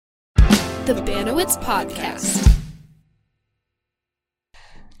the Banowitz Podcast.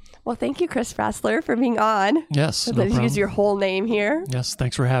 Well, thank you, Chris Fassler, for being on. Yes, no Let's problem. use your whole name here. Yes,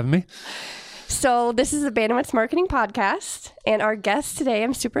 thanks for having me. So this is the Banowitz Marketing Podcast, and our guest today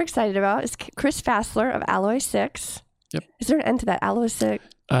I'm super excited about is Chris Fassler of Alloy 6. Yep. Is there an end to that? Alloy 6?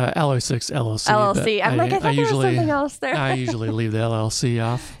 Alloy 6 LLC. LLC. but I'm like, I thought there was something else there. I usually leave the LLC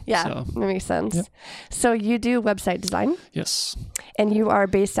off. Yeah, So, that makes sense. Yep. So you do website design, yes. and you are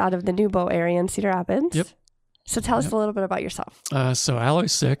based out of the Newbo area in Cedar Rapids. Yep. So tell us a little bit about yourself. So Alloy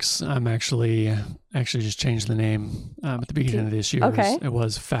 6, I'm actually just changed the name at the beginning of this year. Okay. It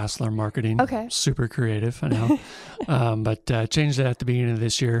was Fassler Marketing. Okay. Super creative, I know. But changed it at the beginning of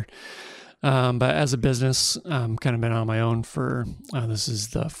this year. But as a business, kind of been on my own for, this is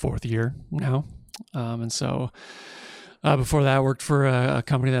the 4th year now. And so before that, I worked for a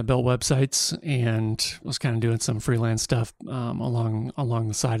company that built websites and was kind of doing some freelance stuff along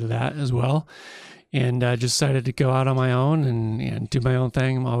the side of that as well. And I just decided to go out on my own and do my own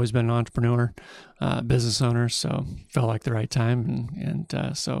thing. I've always been an entrepreneur, business owner, so felt like the right time.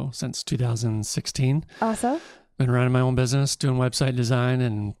 And so since 2016, Awesome. been running my own business, doing website design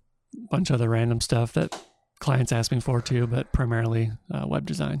and a bunch of other random stuff that clients ask me for too, but primarily web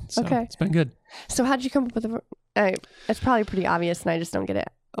design. So Okay. it's been good. So how did you come up with it's probably pretty obvious, and I just don't get it.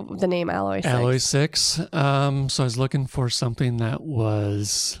 The name Alloy 6. Alloy 6. So I was looking for something that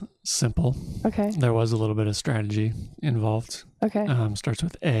was simple. Okay. There was a little bit of strategy involved. Okay. Starts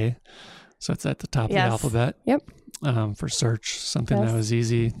with A. So it's at the top of the Yes. alphabet. Yep. For search, something Yes. that was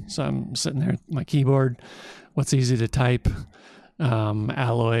easy. So I'm sitting there at my keyboard. What's easy to type?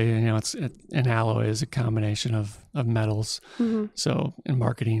 Alloy, an alloy is a combination of metals. Mm-hmm. So in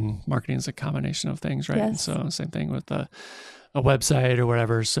marketing is a combination of things, right? And Yes. so same thing with a website or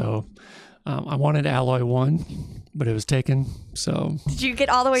whatever. So I wanted Alloy 1, but it was taken. So Did you get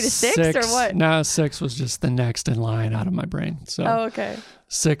all the way to 6 or what? No, 6 was just the next in line out of my brain. So Oh, okay.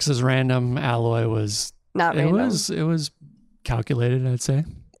 6 is random. Alloy was Not it random. was calculated, I'd say.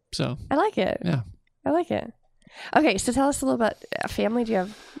 So I like it. yeah. I like it. Okay, so tell us a little about family. Do you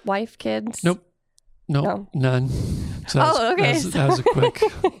have wife, kids? Nope. No. None. So Okay. that was a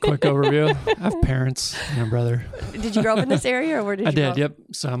quick overview. I have parents and a brother. Did you grow up in this area, or where did I you did, grow up? yep.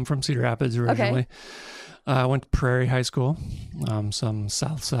 So I'm from Cedar Rapids originally. I went to Prairie High School. So I'm a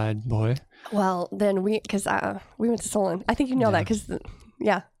South Side boy. Well, then we went to Solon. I think you know Yeah. that because,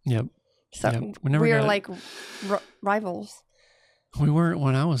 yeah. Yep. So Yep. We never we are got- like rivals. We weren't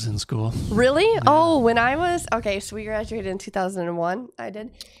when I was in school. Really? Oh, when I was, so we graduated in 2001, I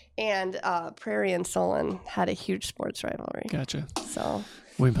did. And Prairie and Solon had a huge sports rivalry. Gotcha. So,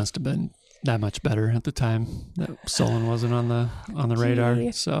 We must have been that much better at the time that Solon wasn't on the radar.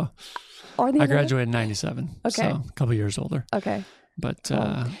 Gee. So or the I other- graduated in 97. Okay. So a couple years older. Okay. But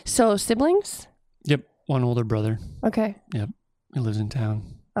So siblings? yep, one older brother. Okay. Yep. He lives in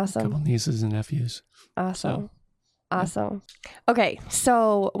town. A Awesome. couple nieces and nephews. Awesome. So, Awesome. Okay.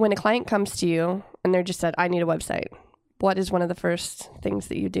 So when a client comes to you and they're just said, I need a website, what is one of the first things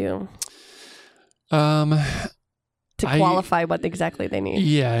that you do to qualify what exactly they need?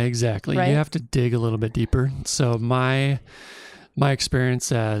 Yeah, exactly. Right? You have to dig a little bit deeper. So my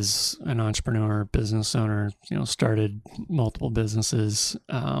experience as an entrepreneur, business owner, started multiple businesses,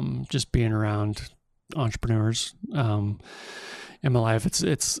 just being around entrepreneurs in my life.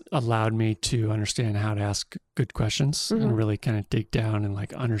 It's allowed me to understand how to ask good questions and really kind of dig down and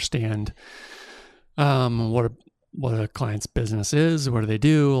like understand what a client's business is, what do they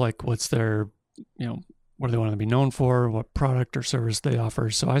do, like what's their, what do they want to be known for, what product or service they offer.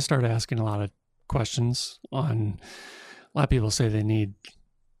 So I started asking a lot of questions on, a lot of people say they need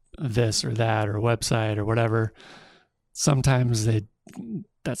this or that or a website or whatever. Sometimes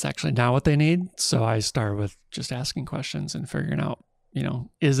that's actually not what they need. So I start with just asking questions and figuring out,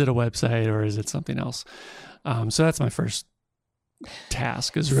 is it a website or is it something else? So that's my first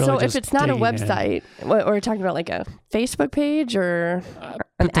task is really. So just if it's not a digging in. website, what, we're talking about like a Facebook page or an app?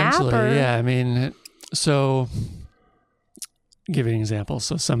 Potentially, Or? yeah. I mean, so give you an example.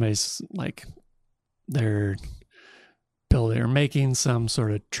 So somebody's like, they're building or making some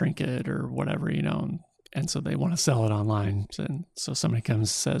sort of trinket or whatever, and so they want to sell it online. And so somebody comes and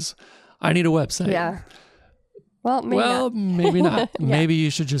says, I need a website. Yeah. Well, maybe not. maybe not. Yeah. Maybe you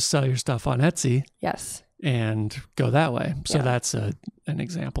should just sell your stuff on Etsy Yes. and go that way. So Yeah. that's an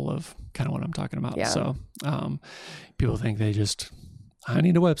example of kind of what I'm talking about. Yeah. So people think I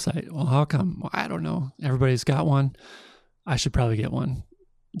need a website. Well, how come? Well, I don't know. Everybody's got one. I should probably get one.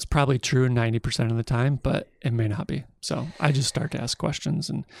 It's probably true 90% of the time, but it may not be. So I just start to ask questions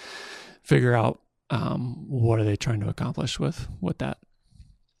and figure out what are they trying to accomplish with that.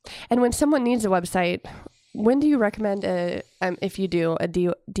 And when someone needs a website, when do you recommend if you do a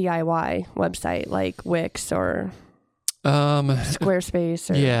DIY website like Wix or Squarespace?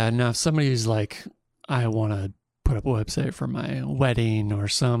 Or... Yeah, no, if somebody's like, I want to put up a website for my wedding or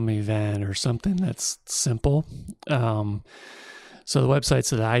some event or something that's simple. So the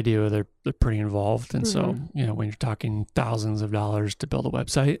websites that I do, they're pretty involved. And so, when you're talking thousands of dollars to build a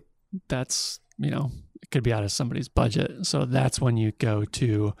website, that's, it could be out of somebody's budget. So that's when you go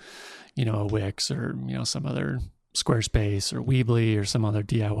to, a Wix or, some other Squarespace or Weebly or some other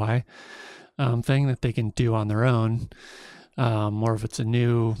DIY thing that they can do on their own. Or if it's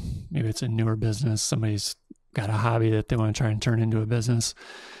maybe it's a newer business, somebody's got a hobby that they want to try and turn into a business.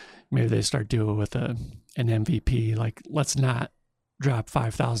 Maybe they start doing it with an MVP. Like, let's not drop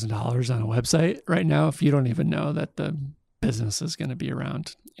 $5,000 on a website right now if you don't even know that the business is going to be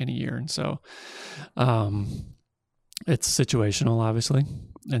around in a year. And so it's situational, obviously.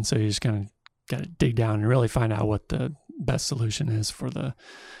 And so you just kind of got to dig down and really find out what the best solution is for the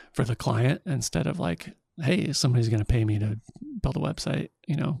client, instead of like, hey, somebody's going to pay me to build a website.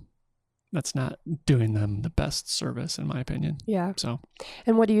 That's not doing them the best service, in my opinion. Yeah. So,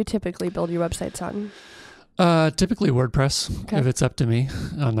 and what do you typically build your websites on? Typically WordPress, if it's up to me.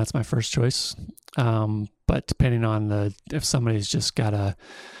 That's my first choice. But depending on if somebody's just if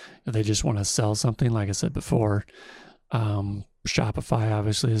they just want to sell something, like I said before, Shopify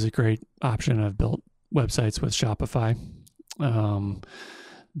obviously is a great option. I've built websites with Shopify, built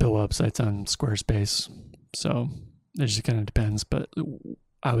websites on Squarespace. So it just kind of depends, but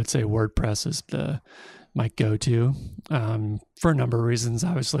I would say WordPress is my go-to for a number of reasons.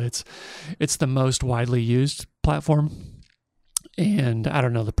 Obviously, it's the most widely used platform, and I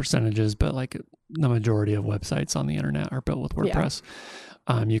don't know the percentages, but like the majority of websites on the internet are built with WordPress.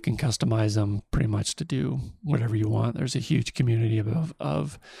 Yeah. You can customize them pretty much to do whatever you want. There's a huge community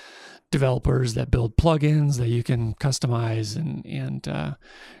of developers that build plugins that you can customize and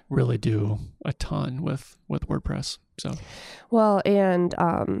really do a ton with WordPress. So, well, and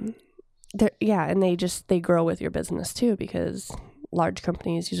and they grow with your business too, because large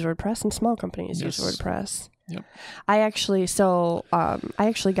companies use WordPress and small companies use WordPress. Yep.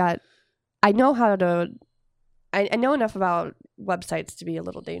 I know enough about websites to be a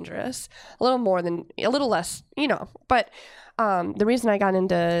little dangerous, a little less, but the reason I got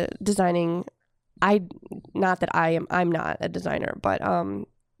into designing, I'm not a designer, but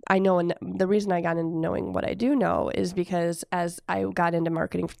I know the reason I got into knowing what I do know is because as I got into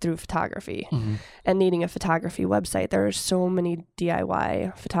marketing through photography and needing a photography website, there are so many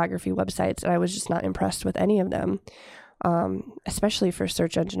DIY photography websites, and I was just not impressed with any of them, especially for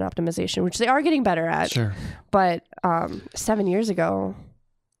search engine optimization, which they are getting better at. Sure. But 7 years ago,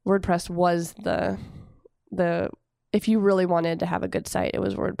 WordPress was the if you really wanted to have a good site, it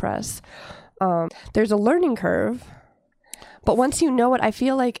was WordPress. There's a learning curve. But once you know it, I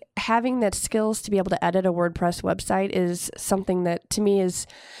feel like having that skills to be able to edit a WordPress website is something that to me is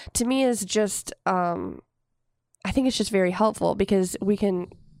just, I think it's just very helpful, because we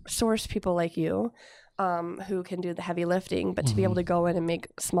can source people like you who can do the heavy lifting, but to be able to go in and make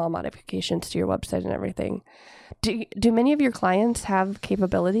small modifications to your website and everything. Do many of your clients have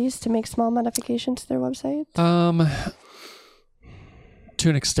capabilities to make small modifications to their website? To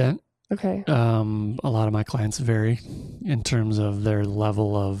an extent. Okay. A lot of my clients vary in terms of their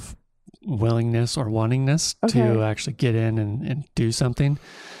level of willingness or wantingness to actually get in and do something.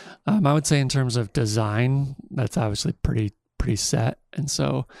 I would say in terms of design, that's obviously pretty set. And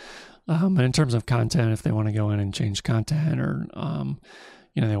so, and in terms of content, if they want to go in and change content, or,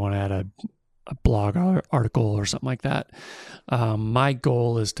 they want to add a blog article or something like that. My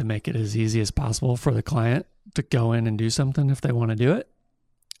goal is to make it as easy as possible for the client to go in and do something if they want to do it.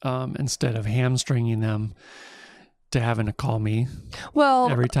 Instead of hamstringing them to having to call me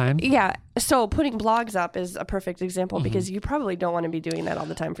every time. Yeah. So putting blogs up is a perfect example, because you probably don't want to be doing that all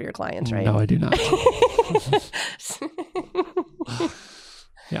the time for your clients, right? No, I do not.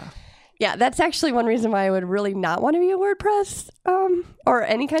 Yeah. Yeah, that's actually one reason why I would really not want to be a WordPress or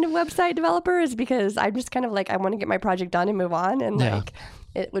any kind of website developer, is because I'm just kind of like, I want to get my project done and move on, and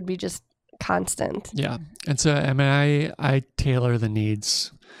it would be just constant. Yeah. And so, I tailor the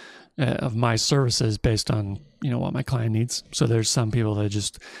needs of my services based on, what my client needs. So there's some people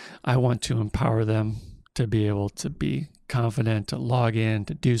that I want to empower them to be able to be confident, to log in,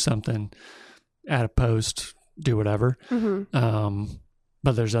 to do something, add a post, do whatever.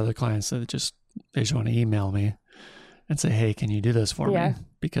 But there's other clients that just want to email me and say, hey, can you do this for me?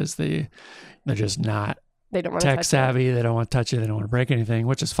 Because they're just not They don't want tech savvy. They don't want to touch it. They don't want to break anything,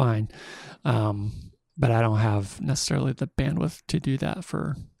 which is fine. but I don't have necessarily the bandwidth to do that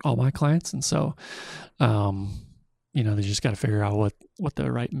for all my clients. And so, they just got to figure out what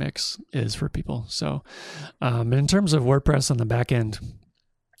the right mix is for people. So, and in terms of WordPress on the back end,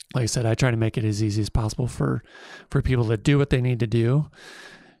 like I said, I try to make it as easy as possible for people to do what they need to do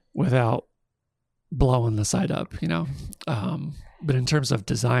without blowing the site up, but in terms of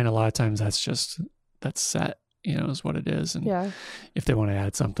design, a lot of times that's set, is what it is. And if they want to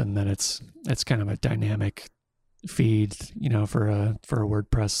add something, then it's kind of a dynamic feed, for a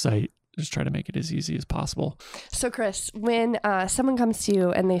WordPress site. Just try to make it as easy as possible. So Chris, when someone comes to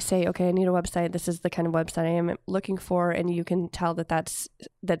you and they say, okay, I need a website, this is the kind of website I am looking for, and you can tell that's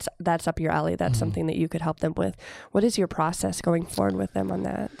up your alley, that's something that you could help them with, what is your process going forward with them on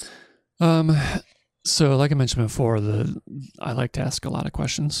that? So like I mentioned before, I like to ask a lot of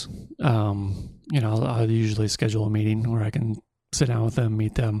questions. I'll usually schedule a meeting where I can sit down with them,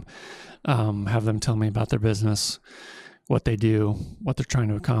 meet them, have them tell me about their business, what they do, what they're trying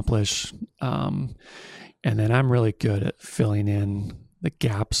to accomplish. And then I'm really good at filling in the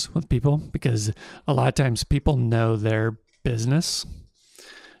gaps with people, because a lot of times people know their business,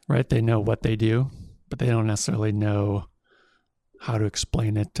 right? They know what they do, but they don't necessarily know how to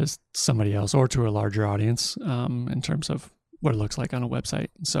explain it to somebody else or to a larger audience in terms of what it looks like on a website.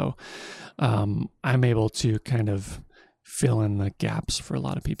 So I'm able to kind of fill in the gaps for a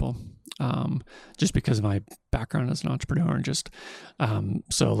lot of people just because of my background as an entrepreneur. And just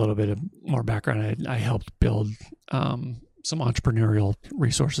so a little bit of more background, I helped build some entrepreneurial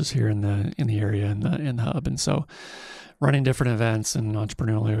resources here in the area, in the hub. And so running different events and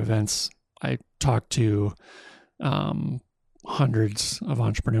entrepreneurial events, I talked to hundreds of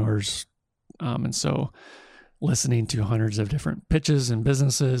entrepreneurs. And so listening to hundreds of different pitches and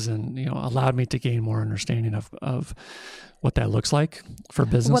businesses and, allowed me to gain more understanding of what that looks like for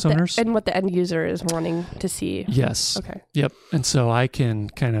business owners. And what the end user is wanting to see. Yes. Okay. Yep. And so I can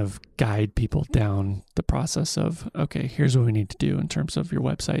kind of guide people down the process of, okay, here's what we need to do in terms of your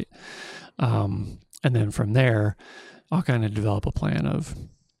website. And then from there, I'll kind of develop a plan of,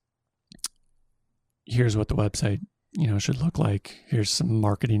 here's what the website should look like. Here's some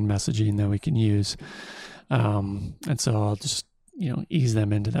marketing messaging that we can use. And so I'll just, ease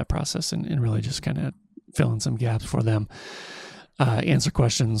them into that process and really just kind of fill in some gaps for them, answer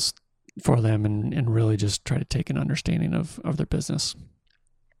questions for them, and really just try to take an understanding of their business.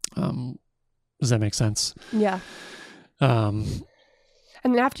 Does that make sense? Yeah. And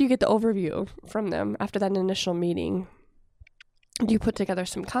then after you get the overview from them, after that initial meeting, do you put together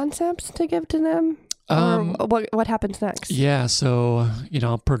some concepts to give to them? Or what happens next? Yeah. So,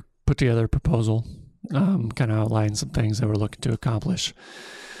 I'll put together a proposal, kind of outline some things that we're looking to accomplish.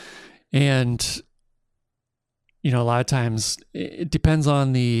 And, a lot of times it depends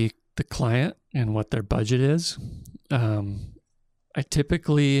on the client and what their budget is. I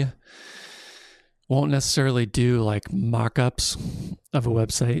typically won't necessarily do like mock-ups of a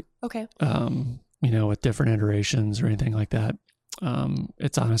website. Okay. With different iterations or anything like that.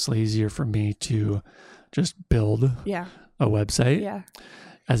 It's honestly easier for me to just build a website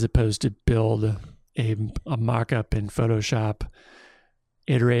as opposed to build a mock-up in Photoshop,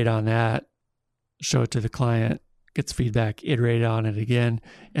 iterate on that, show it to the client, gets feedback, iterate on it again,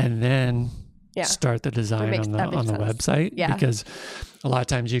 and then start the design on the website. Yeah. Because a lot of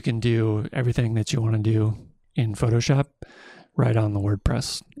times you can do everything that you want to do in Photoshop right on the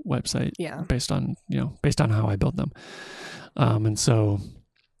WordPress website. Yeah. Based on how I build them. And so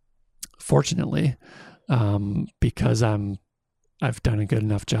fortunately, because I've done a good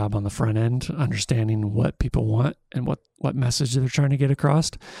enough job on the front end, understanding what people want and what message they're trying to get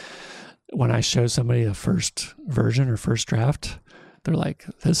across. When I show somebody the first version or first draft, they're like,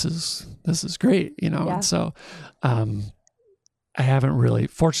 this is great, And so,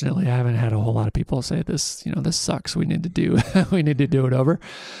 fortunately, I haven't had a whole lot of people say this, this sucks. We need to do it over,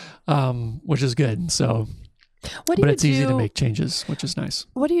 which is good. So, but it's easy to make changes, which is nice.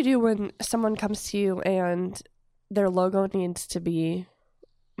 What do you do when someone comes to you and their logo needs to be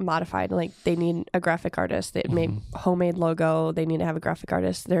modified? Like they need a graphic artist, they made homemade logo, they need to have a graphic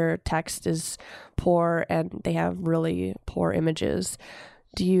artist, their text is poor and they have really poor images.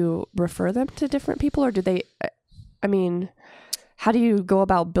 Do you refer them to different people, or do they, how do you go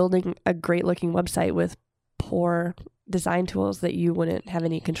about building a great looking website with poor design tools that you wouldn't have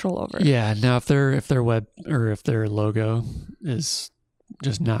any control over? Yeah. Now if their web or if their logo is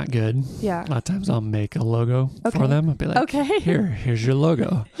just not good, a lot of times I'll make a logo for them. I'll be like, here's your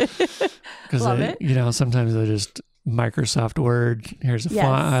logo. Because sometimes they're just Microsoft Word. Here's a font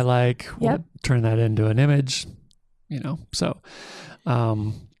I like. We'll turn that into an image. So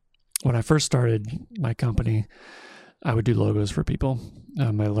when I first started my company, I would do logos for people. I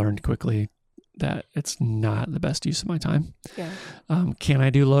learned quickly that it's not the best use of my time. Yeah. Can I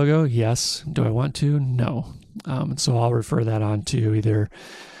do logo? Yes. Do I want to? No. And so I'll refer that on to either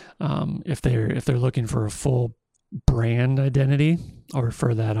if they're looking for a full brand identity, I'll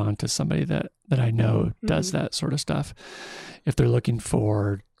refer that on to somebody that I know does that sort of stuff. If they're looking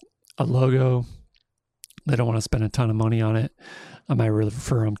for a logo, they don't want to spend a ton of money on it, I might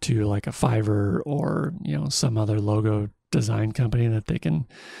refer them to like a Fiverr or, some other logo design company that they can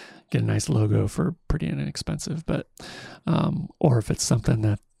get a nice logo for pretty inexpensive. But, or if it's something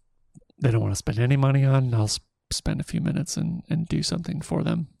that they don't want to spend any money on, I'll spend a few minutes and do something for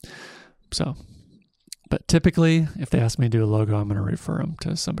them. So, but typically if they ask me to do a logo, I'm going to refer them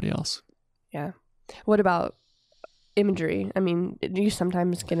to somebody else. Yeah. What about imagery? I mean, do you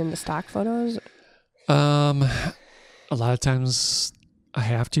sometimes get into stock photos? A lot of times I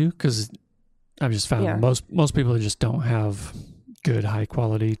have to, because I've just found most people just don't have good high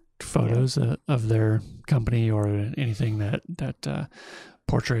quality photos of their company or anything that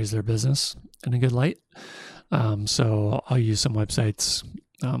portrays their business in a good light. So I'll use some websites.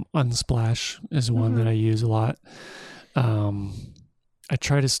 Unsplash is one that I use a lot. I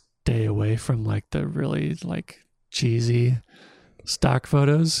try to stay away from like the really like cheesy stock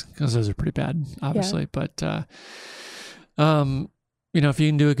photos because those are pretty bad, obviously. But if you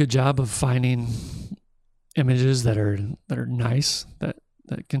can do a good job of finding images that are nice, that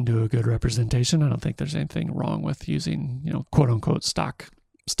can do a good representation, I don't think there's anything wrong with using, quote unquote stock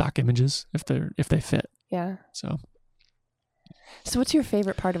images if they fit. Yeah. So what's your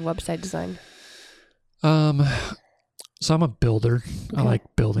favorite part of website design? So I'm a builder. Okay. I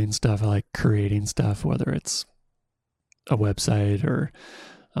like building stuff. I like creating stuff, whether it's a website or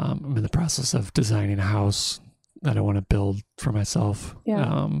I'm in the process of designing a house that I want to build for myself.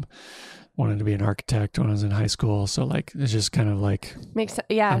 Yeah. Wanted to be an architect when I was in high school. So like, it's just kind of like, makes sense.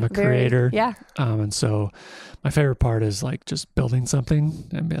 Yeah. I'm a creator. Yeah. And so my favorite part is like just building something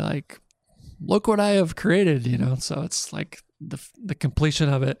and be like, look what I have created, So it's like the completion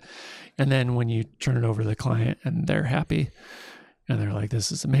of it. And then when you turn it over to the client and they're happy and they're like,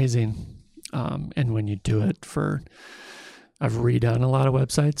 this is amazing. And when you do it I've redone a lot of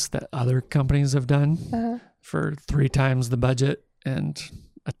websites that other companies have done for 3 times the budget and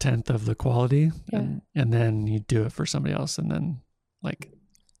 1/10 of the quality. Yeah. And then you do it for somebody else. And then like,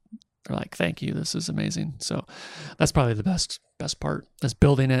 they're like, thank you. This is amazing. So that's probably the best part is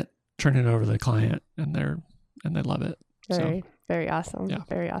building it, turning it over to the client and they love it. Very awesome. Yeah.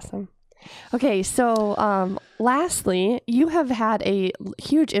 Very awesome. Okay. So, lastly, you have had a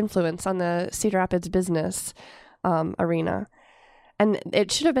huge influence on the Cedar Rapids business arena. And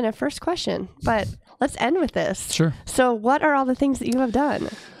it should have been a first question, but let's end with this. Sure. So what are all the things that you have done?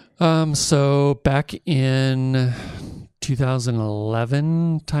 So back in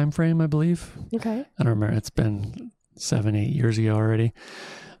 2011 timeframe, I believe. Okay. I don't remember. It's been 7-8 years ago already.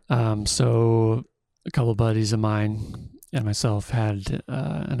 So a couple of buddies of mine and myself had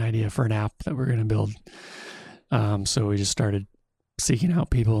an idea for an app that we're going to build. So we just started seeking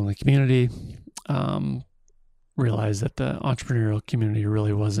out people in the community. Realized that the entrepreneurial community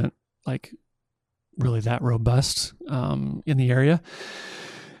really wasn't like really that robust in the area.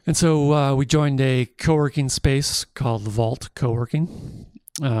 And so we joined a co-working space called Vault Co-working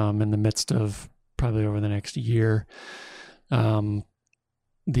in the midst of probably over the next year.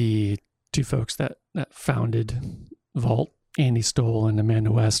 The 2 folks that founded Vault, Andy Stoll and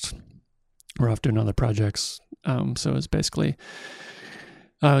Amanda West, were off doing other projects. So it was basically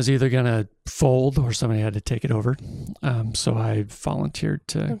I was either going to fold or somebody had to take it over. So I volunteered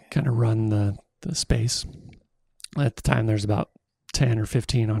to kind of run the space. At the time, there's about 10 or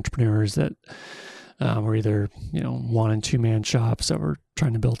 15 entrepreneurs that were either, 1- and 2-man shops that were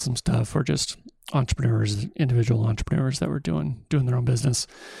trying to build some stuff or just entrepreneurs, individual entrepreneurs that were doing their own business.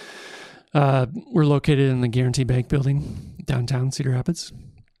 We're located in the Guarantee Bank building, downtown Cedar Rapids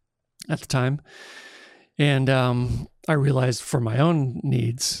at the time. And I realized for my own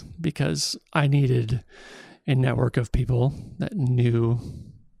needs, because I needed a network of people that knew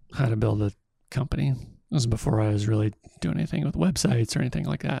how to build a company. It was before I was really doing anything with websites or anything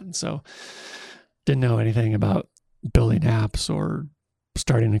like that. And so didn't know anything about building apps or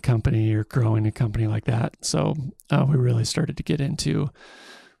starting a company or growing a company like that. So we really started to get into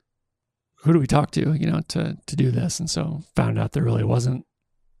who do we talk to, to do this. And so found out there really wasn't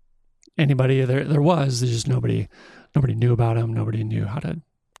anybody. There was, there's just nobody knew about them. Nobody knew how to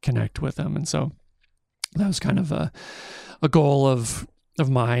connect with them. And so that was kind of a goal of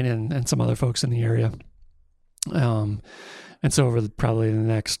mine and some other folks in the area. And so over probably the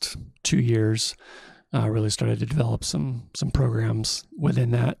next 2 years, really started to develop some programs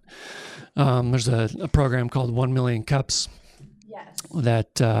within that. There's a program called 1 Million Cups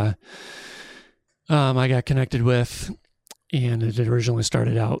that I got connected with, and it originally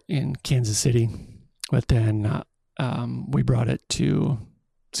started out in Kansas City, but then we brought it to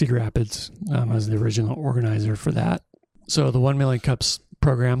Cedar Rapids as the original organizer for that. So the 1 Million Cups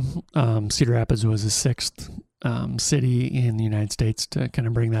program, Cedar Rapids was the 6th city in the United States to kind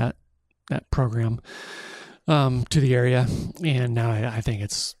of bring that program to the area. And now I think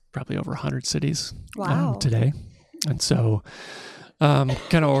it's probably over 100 cities today. And so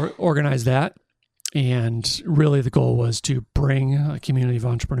kind of organize that. And really the goal was to bring a community of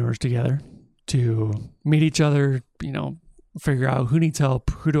entrepreneurs together to meet each other, figure out who needs help,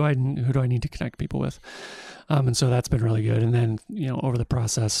 who do I need to connect people with. And so that's been really good. And then, over the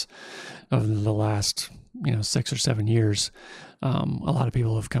process of the last, 6 or 7 years, a lot of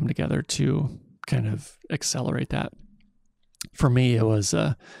people have come together to kind of accelerate that. For me, it was,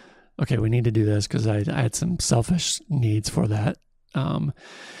 okay, we need to do this because I had some selfish needs for that.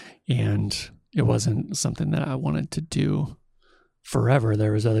 And it wasn't something that I wanted to do forever.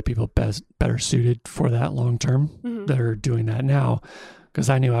 There was other people better suited for that long term that are doing that now, because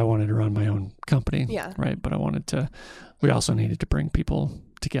I knew I wanted to run my own company. Yeah. Right. But we also needed to bring people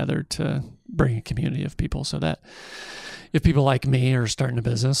together to bring a community of people so that if people like me are starting a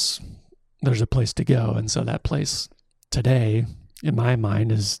business, there's a place to go. And so that place today, in my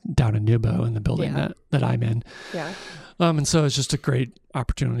mind, is down in Nubo in the building that I'm in. Yeah. And so it's just a great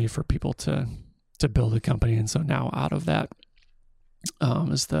opportunity for people to build a company. And so now out of that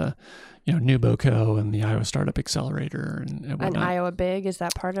is the Nubo Co. and the Iowa Startup Accelerator and whatnot. And Iowa Big, is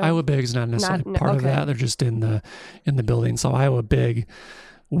that part of it? Iowa Big is not necessarily part of that. They're just in the building. So Iowa Big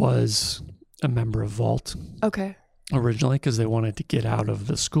was a member of Vault. Okay. Originally, because they wanted to get out of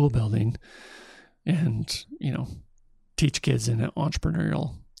the school building and teach kids in an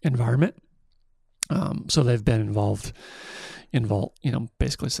entrepreneurial environment. So they've been involved in Vault,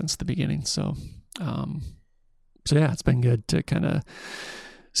 basically since the beginning. So yeah, it's been good to kind of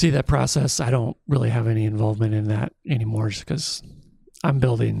see that process. I don't really have any involvement in that anymore just because I'm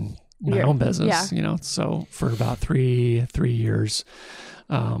building my own business, so for about three years,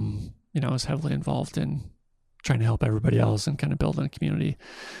 I was heavily involved in trying to help everybody else and kind of building a community.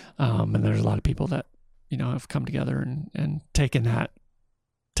 And there's a lot of people that, have come together and taken that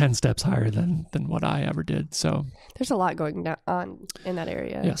 10 steps higher than what I ever did. So there's a lot going on in that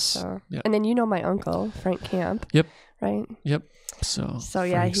area. Yes. So. Yep. And then my uncle, Frank Camp. Yep. Right? Yep. So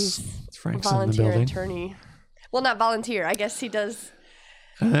yeah, he's Frank's volunteer in the building. attorney. Well, not volunteer. I guess he does.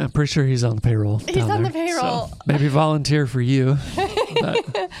 I'm pretty sure he's on the payroll. He's on the payroll. So maybe volunteer for you.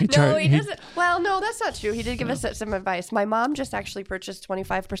 But he doesn't. Well, no, that's not true. He did give us some advice. My mom just actually purchased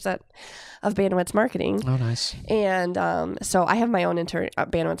 25% of Bandwidth Marketing. Oh, nice. And so I have my own attorney.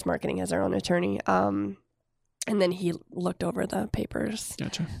 Bandwidth Marketing has their own attorney. And then he looked over the papers.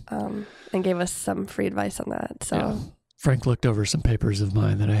 Gotcha. And gave us some free advice on that. So. Yeah. Frank looked over some papers of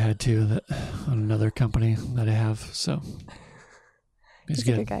mine that I had too on another company that I have. So. He's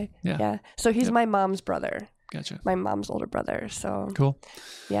a good guy. Yeah. So he's my mom's brother. Gotcha. My mom's older brother. So cool.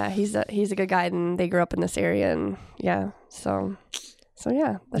 Yeah, he's a good guy, and they grew up in this area, and so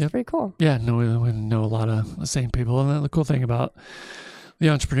yeah, that's pretty cool. Yeah, no, we know a lot of the same people, and the cool thing about the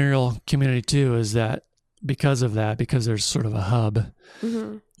entrepreneurial community too is that because there's sort of a hub,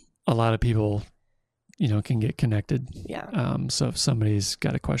 a lot of people, can get connected. Yeah. So if somebody's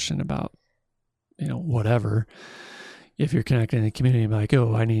got a question about, whatever. If you're connected in the community, like,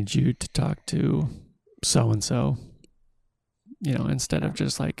 oh, I need you to talk to so-and-so, instead of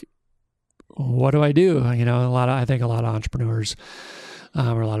just like, what do I do? I think a lot of entrepreneurs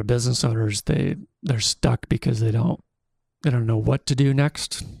or a lot of business owners, they're stuck because they don't know what to do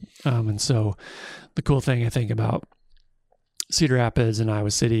next. And so the cool thing I think about Cedar Rapids and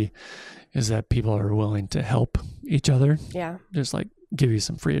Iowa City is that people are willing to help each other. Yeah. Just like give you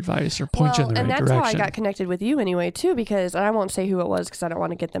some free advice or point you in the right direction. And that's how I got connected with you anyway, too, because and I won't say who it was because I don't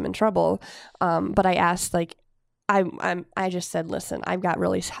want to get them in trouble. But I asked, I just said, listen,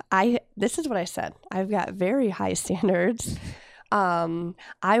 this is what I said. I've got very high standards.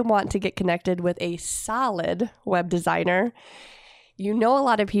 I want to get connected with a solid web designer. A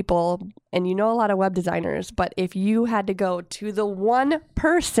lot of people and a lot of web designers, but if you had to go to the one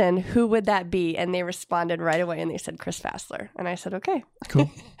person, who would that be? And they responded right away and they said Chris Fassler. And I said, okay. Cool.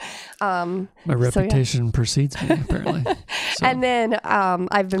 My reputation precedes me, apparently. So. And then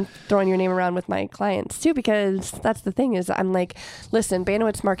I've been throwing your name around with my clients too, because that's the thing is I'm like, listen,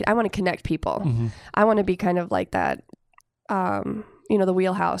 Bandwidth Marketing, I want to connect people. Mm-hmm. I want to be kind of like that the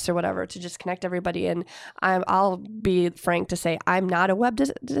wheelhouse or whatever to just connect everybody. And I'll be frank to say I'm not a web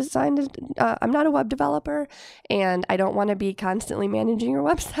I'm not a web developer, and I don't want to be constantly managing your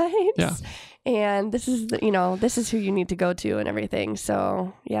websites. Yeah. And this is this is who you need to go to and everything.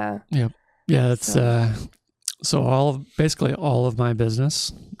 So yeah. Yep. Yeah. That's so basically all of my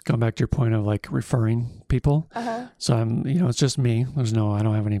business, going back to your point of like referring people. So I'm, it's just me. I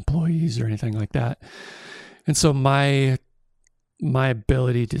don't have any employees or anything like that. And so my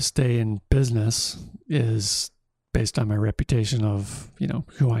ability to stay in business is based on my reputation of,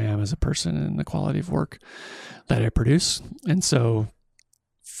 who I am as a person and the quality of work that I produce. And so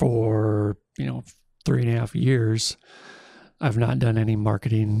for, 3.5 years, I've not done any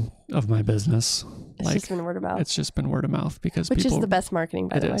marketing of my business. It's just been word of mouth. It's just been word of mouth because which is the best marketing,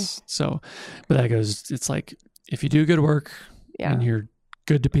 by the way. It is. So, but that goes, it's like, if you do good work and you're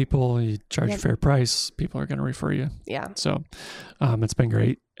good to people, you charge a fair price, people are going to refer you. Yeah. So, it's been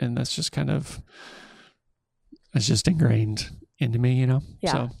great. And that's just it's just ingrained into me,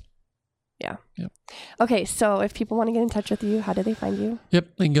 Yeah. So, yeah. Yep. Okay. So if people want to get in touch with you, how do they find you?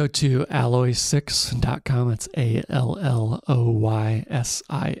 Yep. They can go to alloy6.com. It's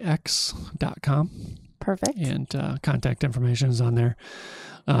ALLOYSIX.com. Perfect. And contact information is on there.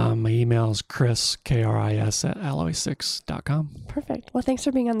 My email is Chris, KRIS @alloy6.com. Perfect. Well, thanks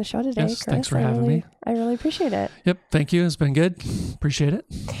for being on the show today, Yes, Chris. thanks for having me. I really appreciate it. Yep. Thank you. It's been good. Appreciate it.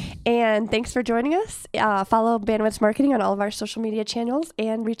 And thanks for joining us. Follow Bandwidth Marketing on all of our social media channels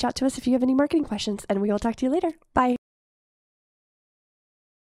and reach out to us if you have any marketing questions. And we will talk to you later. Bye.